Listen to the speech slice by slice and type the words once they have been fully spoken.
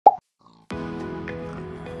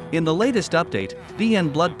In the latest update,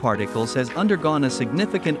 BN Blood Particles has undergone a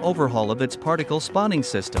significant overhaul of its particle spawning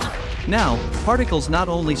system. Now, particles not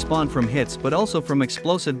only spawn from hits but also from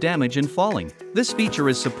explosive damage and falling. This feature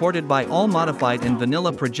is supported by all modified and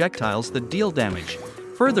vanilla projectiles that deal damage.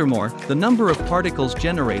 Furthermore, the number of particles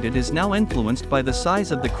generated is now influenced by the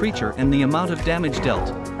size of the creature and the amount of damage dealt.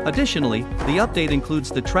 Additionally, the update includes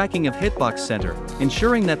the tracking of hitbox center,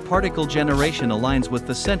 ensuring that particle generation aligns with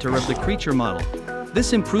the center of the creature model.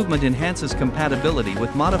 This improvement enhances compatibility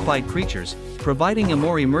with modified creatures, providing a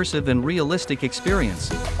more immersive and realistic experience.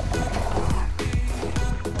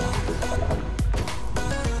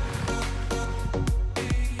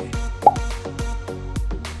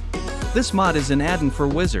 This mod is an add-on for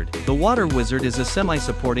Wizard. The Water Wizard is a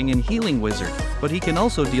semi-supporting and healing wizard, but he can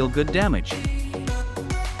also deal good damage.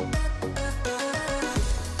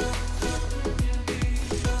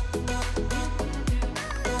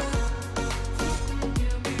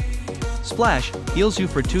 Splash heals you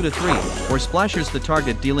for 2 to 3, or splashes the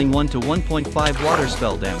target dealing 1 to 1.5 water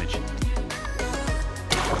spell damage.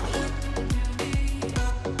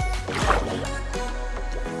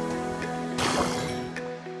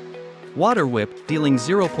 Water Whip, dealing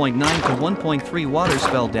 0.9 to 1.3 water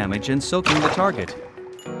spell damage and soaking the target.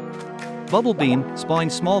 Bubble Beam, spawning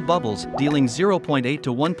small bubbles, dealing 0.8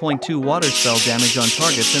 to 1.2 water spell damage on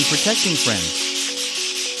targets and protecting friends.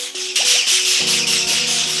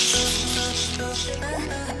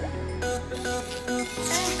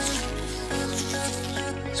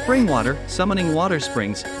 Spring Water, summoning water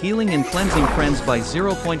springs, healing and cleansing friends by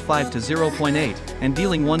 0.5 to 0.8, and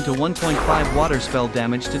dealing 1 to 1.5 water spell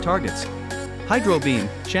damage to targets. Hydro Beam,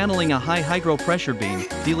 channeling a high hydro pressure beam,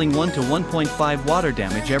 dealing 1 to 1.5 water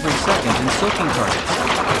damage every second and soaking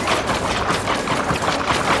targets.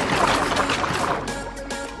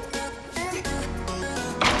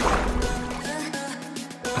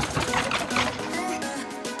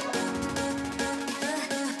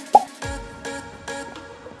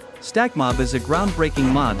 StackMob is a groundbreaking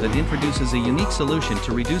mod that introduces a unique solution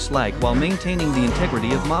to reduce lag while maintaining the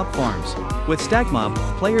integrity of mob farms. With StackMob,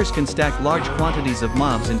 players can stack large quantities of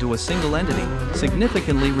mobs into a single entity,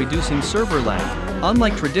 significantly reducing server lag.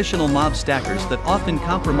 Unlike traditional mob stackers that often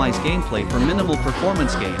compromise gameplay for minimal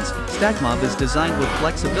performance gains, StackMob is designed with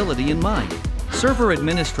flexibility in mind. Server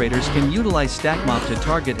administrators can utilize StackMob to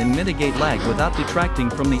target and mitigate lag without detracting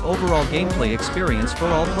from the overall gameplay experience for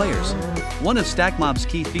all players. One of StackMob's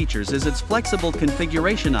key features is its flexible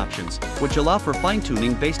configuration options, which allow for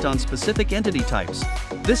fine-tuning based on specific entity types.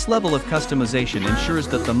 This level of customization ensures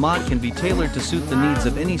that the mod can be tailored to suit the needs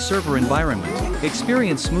of any server environment.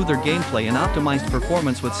 Experience smoother gameplay and optimized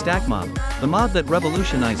performance with StackMob, the mod that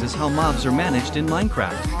revolutionizes how mobs are managed in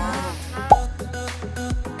Minecraft.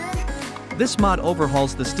 This mod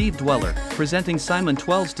overhauls the Steve Dweller, presenting Simon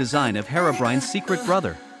 12's design of Herobrine's secret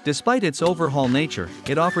brother. Despite its overhaul nature,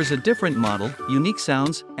 it offers a different model, unique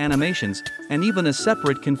sounds, animations, and even a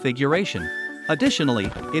separate configuration. Additionally,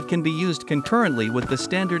 it can be used concurrently with the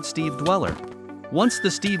standard Steve Dweller. Once the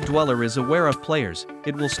Steve Dweller is aware of players,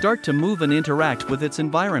 it will start to move and interact with its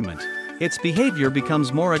environment. Its behavior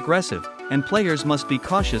becomes more aggressive, and players must be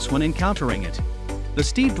cautious when encountering it. The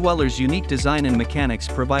Steve Dweller's unique design and mechanics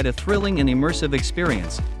provide a thrilling and immersive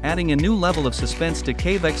experience, adding a new level of suspense to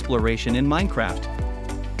cave exploration in Minecraft.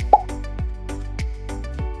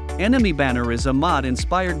 EnemyBanner is a mod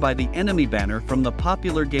inspired by the EnemyBanner from the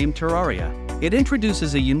popular game Terraria. It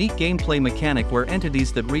introduces a unique gameplay mechanic where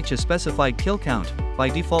entities that reach a specified kill count, by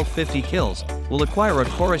default 50 kills, will acquire a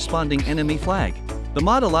corresponding enemy flag. The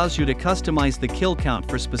mod allows you to customize the kill count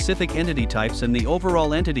for specific entity types and the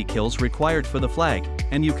overall entity kills required for the flag,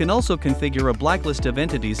 and you can also configure a blacklist of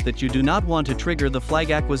entities that you do not want to trigger the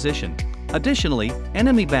flag acquisition. Additionally,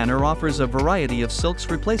 EnemyBanner offers a variety of silks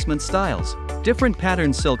replacement styles. Different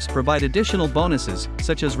pattern silks provide additional bonuses,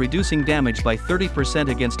 such as reducing damage by 30%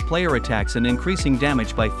 against player attacks and increasing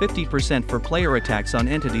damage by 50% for player attacks on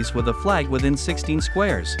entities with a flag within 16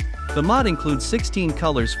 squares. The mod includes 16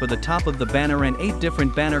 colors for the top of the banner and 8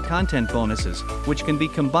 different banner content bonuses, which can be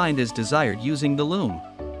combined as desired using the loom.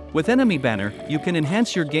 With EnemyBanner, you can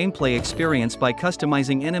enhance your gameplay experience by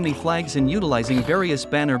customizing enemy flags and utilizing various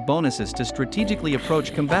banner bonuses to strategically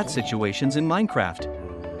approach combat situations in Minecraft.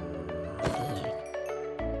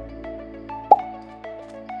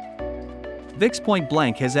 Vix Point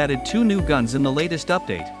Blank has added 2 new guns in the latest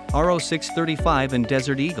update, RO635 and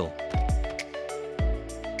Desert Eagle.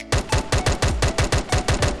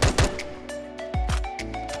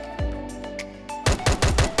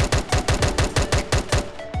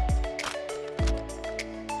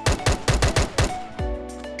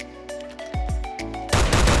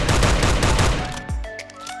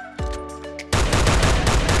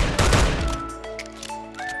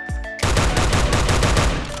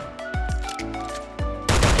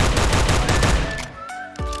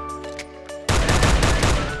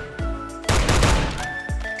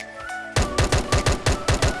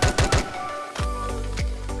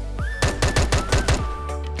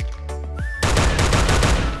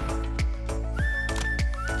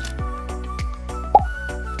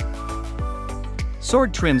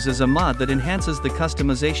 Sword Trims is a mod that enhances the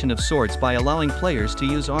customization of swords by allowing players to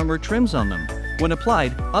use armor trims on them. When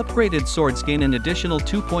applied, upgraded swords gain an additional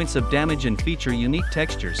 2 points of damage and feature unique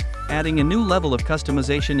textures, adding a new level of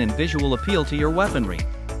customization and visual appeal to your weaponry.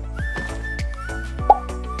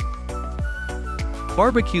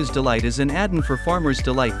 Barbecue's Delight is an add-in for Farmer's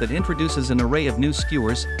Delight that introduces an array of new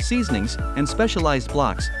skewers, seasonings, and specialized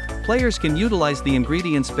blocks. Players can utilize the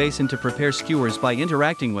ingredients basin to prepare skewers by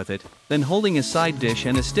interacting with it, then holding a side dish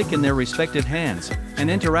and a stick in their respective hands,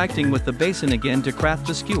 and interacting with the basin again to craft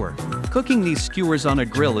the skewer. Cooking these skewers on a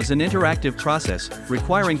grill is an interactive process,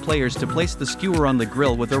 requiring players to place the skewer on the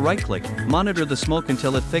grill with a right-click, monitor the smoke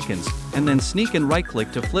until it thickens, and then sneak and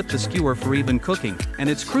right-click to flip the skewer for even cooking, and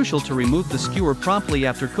it's crucial to remove the skewer promptly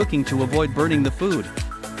after cooking to avoid burning the food.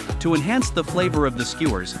 To enhance the flavor of the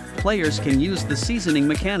skewers, players can use the seasoning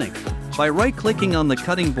mechanic. By right-clicking on the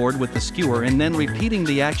cutting board with the skewer and then repeating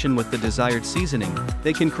the action with the desired seasoning,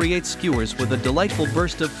 they can create skewers with a delightful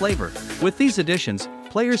burst of flavor. With these additions,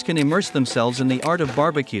 players can immerse themselves in the art of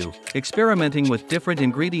barbecue, experimenting with different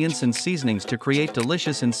ingredients and seasonings to create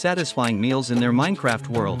delicious and satisfying meals in their Minecraft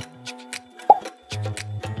world.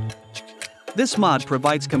 This mod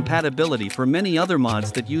provides compatibility for many other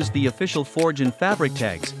mods that use the official Forge and Fabric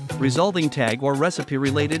tags, resolving tag or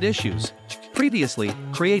recipe-related issues. Previously,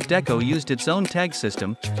 Create Deco used its own tag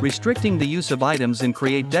system, restricting the use of items in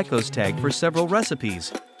Create Deco's tag for several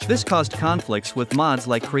recipes. This caused conflicts with mods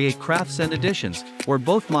like Create Crafts and Additions, where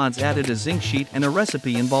both mods added a zinc sheet and a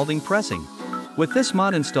recipe involving pressing. With this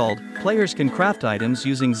mod installed, players can craft items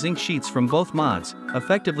using zinc sheets from both mods,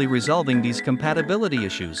 effectively resolving these compatibility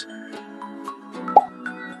issues.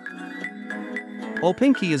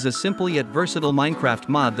 Oooh is a simple yet versatile Minecraft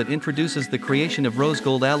mod that introduces the creation of rose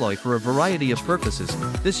gold alloy for a variety of purposes.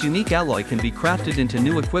 This unique alloy can be crafted into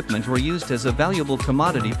new equipment or used as a valuable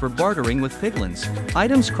commodity for bartering with piglins.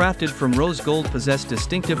 Items crafted from rose gold possess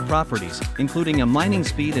distinctive properties, including a mining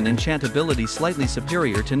speed and enchantability slightly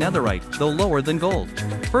superior to netherite, though lower than gold.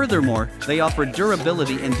 Furthermore, they offer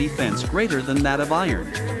durability and defense greater than that of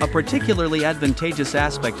iron. A particularly advantageous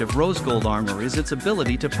aspect of rose gold armor is its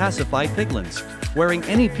ability to pacify piglins. Wearing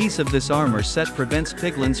any piece of this armor set prevents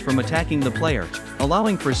piglins from attacking the player,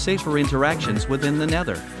 allowing for safer interactions within the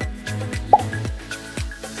nether.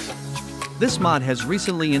 This mod has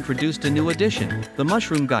recently introduced a new addition, the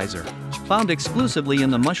Mushroom Geyser. Found exclusively in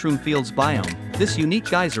the Mushroom Fields biome, this unique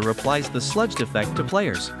geyser applies the sludged effect to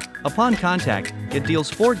players. Upon contact, it deals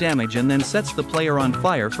 4 damage and then sets the player on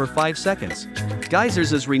fire for 5 seconds.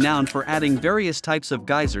 Geysers is renowned for adding various types of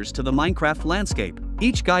geysers to the Minecraft landscape.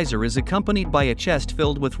 Each geyser is accompanied by a chest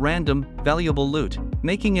filled with random, valuable loot,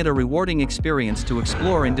 making it a rewarding experience to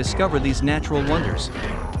explore and discover these natural wonders.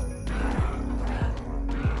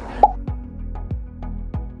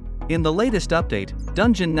 In the latest update,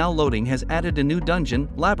 Dungeon Now Loading has added a new dungeon,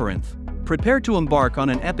 Labyrinth. Prepare to embark on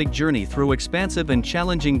an epic journey through expansive and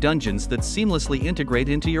challenging dungeons that seamlessly integrate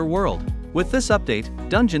into your world. With this update,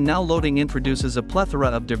 Dungeon Now Loading introduces a plethora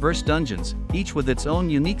of diverse dungeons, each with its own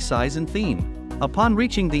unique size and theme. Upon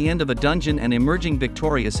reaching the end of a dungeon and emerging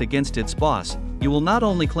victorious against its boss, you will not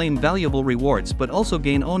only claim valuable rewards but also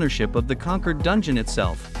gain ownership of the conquered dungeon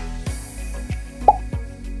itself.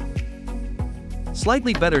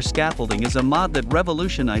 Slightly Better Scaffolding is a mod that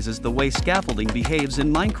revolutionizes the way scaffolding behaves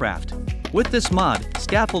in Minecraft. With this mod,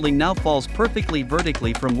 scaffolding now falls perfectly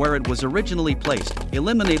vertically from where it was originally placed,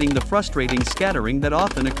 eliminating the frustrating scattering that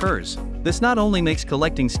often occurs. This not only makes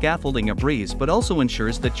collecting scaffolding a breeze but also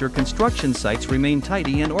ensures that your construction sites remain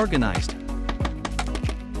tidy and organized.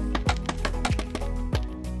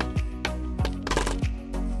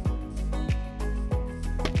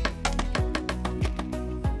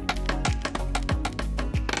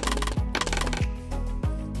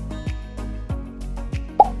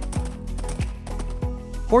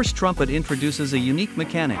 Horse Trumpet introduces a unique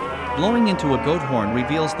mechanic. Blowing into a goat horn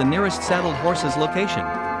reveals the nearest saddled horse's location.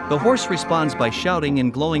 The horse responds by shouting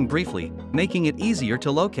and glowing briefly, making it easier to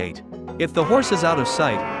locate. If the horse is out of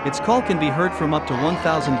sight, its call can be heard from up to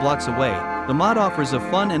 1,000 blocks away. The mod offers a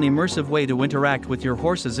fun and immersive way to interact with your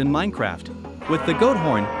horses in Minecraft. With the goat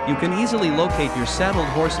horn, you can easily locate your saddled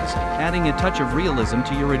horses, adding a touch of realism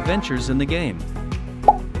to your adventures in the game.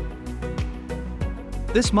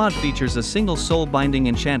 This mod features a single soul-binding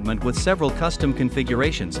enchantment with several custom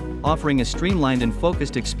configurations, offering a streamlined and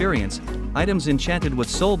focused experience. Items enchanted with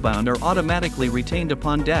soulbound are automatically retained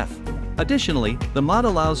upon death. Additionally, the mod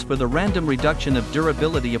allows for the random reduction of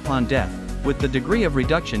durability upon death, with the degree of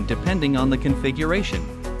reduction depending on the configuration.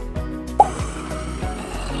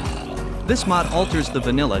 This mod alters the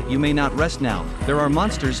vanilla "you may not rest now, there are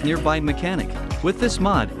monsters nearby" mechanic. With this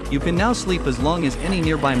mod, you can now sleep as long as any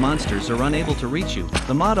nearby monsters are unable to reach you.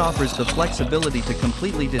 The mod offers the flexibility to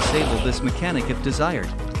completely disable this mechanic if desired.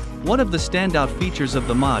 One of the standout features of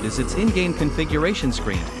the mod is its in-game configuration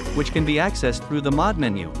screen, which can be accessed through the mod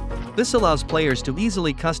menu. This allows players to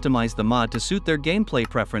easily customize the mod to suit their gameplay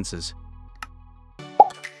preferences.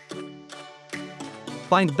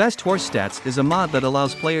 Find Best Horse Stats is a mod that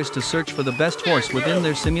allows players to search for the best horse within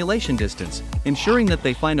their simulation distance, ensuring that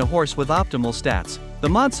they find a horse with optimal stats. The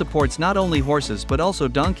mod supports not only horses but also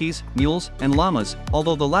donkeys, mules, and llamas,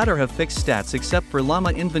 although the latter have fixed stats except for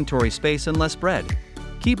llama inventory space and less bread.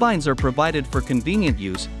 Keybinds are provided for convenient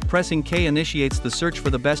use. Pressing K initiates the search for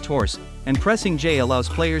the best horse, and pressing J allows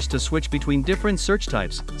players to switch between different search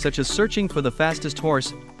types, such as searching for the fastest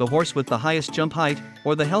horse, the horse with the highest jump height,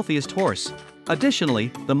 or the healthiest horse.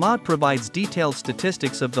 Additionally, the mod provides detailed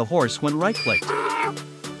statistics of the horse when right-clicked.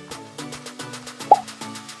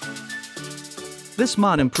 This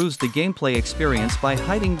mod improves the gameplay experience by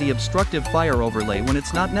hiding the obstructive fire overlay when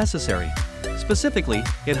it's not necessary. Specifically,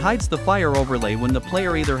 it hides the fire overlay when the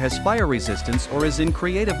player either has fire resistance or is in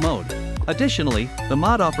creative mode. Additionally, the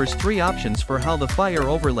mod offers 3 options for how the fire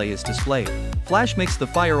overlay is displayed. Flash makes the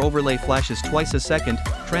fire overlay flashes twice a second,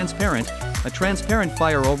 transparent, a transparent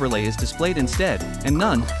fire overlay is displayed instead, and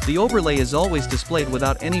none, the overlay is always displayed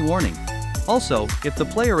without any warning. Also, if the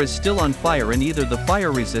player is still on fire and either the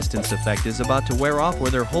fire resistance effect is about to wear off or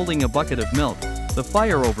they're holding a bucket of milk, the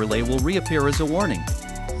fire overlay will reappear as a warning.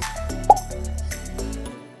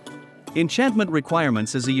 Enchantment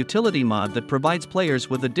Requirements is a utility mod that provides players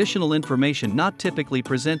with additional information not typically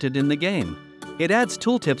presented in the game. It adds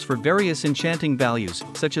tooltips for various enchanting values,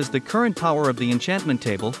 such as the current power of the enchantment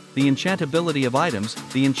table, the enchantability of items,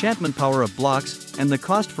 the enchantment power of blocks, and the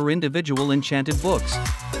cost for individual enchanted books.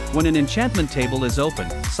 When an enchantment table is open,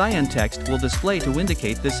 cyan text will display to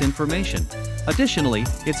indicate this information. Additionally,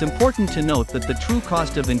 it's important to note that the true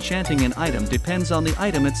cost of enchanting an item depends on the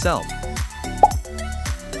item itself.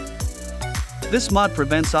 This mod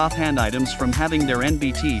prevents offhand items from having their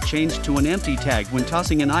NBT changed to an empty tag when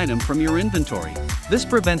tossing an item from your inventory. This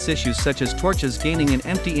prevents issues such as torches gaining an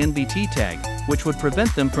empty NBT tag, which would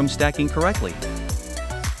prevent them from stacking correctly.